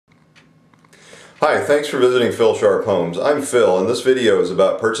Hi, thanks for visiting Phil Sharp Homes. I'm Phil, and this video is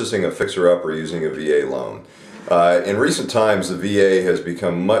about purchasing a fixer-upper using a VA loan. In recent times, the VA has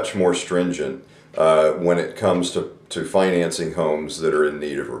become much more stringent when it comes to financing homes that are in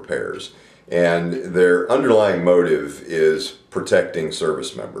need of repairs. And their underlying motive is protecting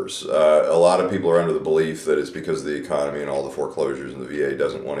service members. A lot of people are under the belief that it's because of the economy and all the foreclosures, and the VA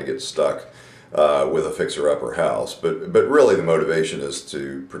doesn't want to get stuck with a fixer-upper house, but really the motivation is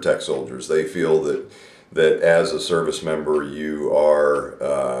to protect soldiers. They feel that as a service member you are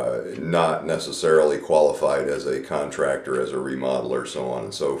not necessarily qualified as a contractor, as a remodeler, so on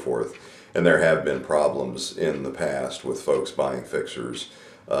and so forth. And there have been problems in the past with folks buying fixers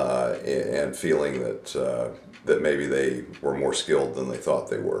and feeling that maybe they were more skilled than they thought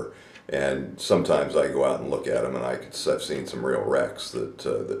they were. And sometimes I go out and look at them, and I've seen some real wrecks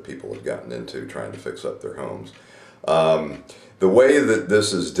that people have gotten into trying to fix up their homes. The way that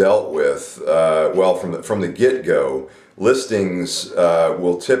this is dealt with, well, from the get-go, listings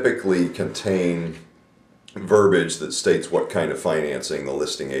will typically contain verbiage that states what kind of financing the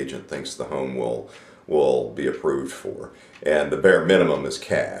listing agent thinks the home will be approved for. And the bare minimum is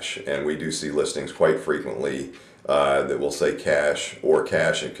cash, and we do see listings quite frequently that will say cash or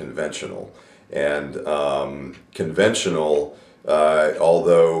cash and conventional. And conventional,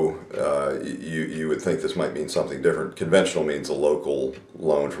 although you would think this might mean something different, conventional means a local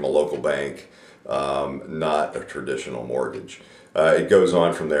loan from a local bank, not a traditional mortgage. It goes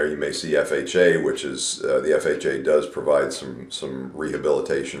on from there. You may see FHA, which is, the FHA does provide some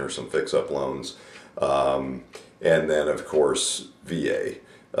rehabilitation or some fix-up loans. And then, of course, VA.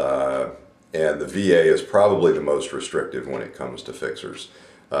 And the VA is probably the most restrictive when it comes to fixers.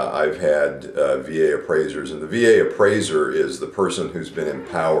 I've had VA appraisers, and the VA appraiser is the person who's been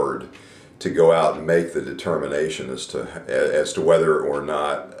empowered to go out and make the determination as to whether or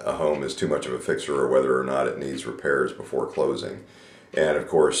not a home is too much of a fixer or whether or not it needs repairs before closing. And of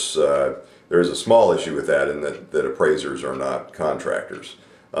course, there is a small issue with that in that appraisers are not contractors.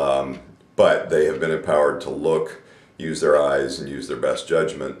 But they have been empowered to look, use their eyes, and use their best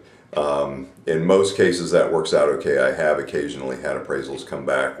judgment. In most cases that works out okay. I have occasionally had appraisals come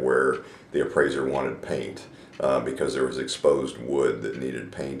back where the appraiser wanted paint because there was exposed wood that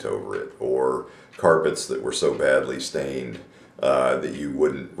needed paint over it, or carpets that were so badly stained that you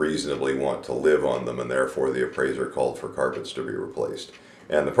wouldn't reasonably want to live on them, and therefore the appraiser called for carpets to be replaced.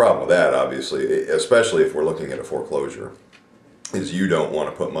 And the problem with that, obviously, especially if we're looking at a foreclosure, is you don't want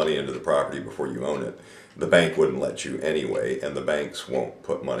to put money into the property before you own it. The bank wouldn't let you anyway, and the banks won't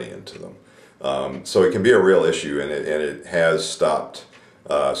put money into them. So it can be a real issue, and it has stopped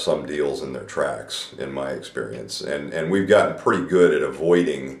some deals in their tracks, in my experience. And we've gotten pretty good at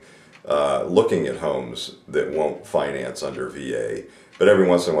avoiding looking at homes that won't finance under VA. But every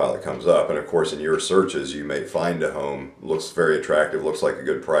once in a while it comes up, and of course in your searches you may find a home, looks very attractive, looks like a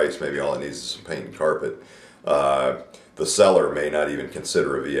good price, maybe all it needs is some paint and carpet. The seller may not even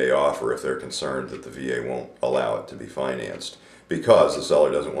consider a VA offer if they're concerned that the VA won't allow it to be financed, because the seller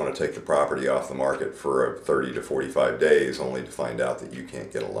doesn't want to take the property off the market for 30 to 45 days only to find out that you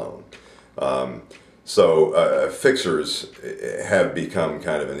can't get a loan. So fixers have become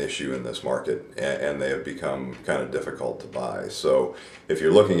kind of an issue in this market, and they have become kind of difficult to buy. So if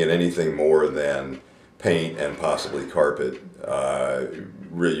you're looking at anything more than paint and possibly carpet,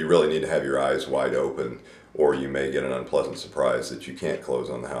 you really need to have your eyes wide open, or you may get an unpleasant surprise that you can't close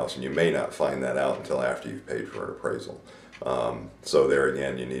on the house, and you may not find that out until after you've paid for an appraisal. So there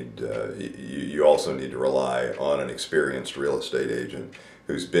again, you also need to rely on an experienced real estate agent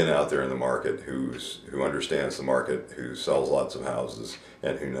who's been out there in the market, who understands the market, who sells lots of houses,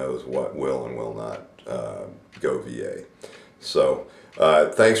 and who knows what will and will not go VA. So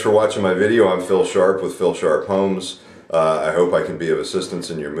thanks for watching my video. I'm Phil Sharp with Phil Sharp Homes. I hope I can be of assistance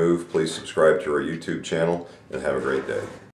in your move. Please subscribe to our YouTube channel, and have a great day.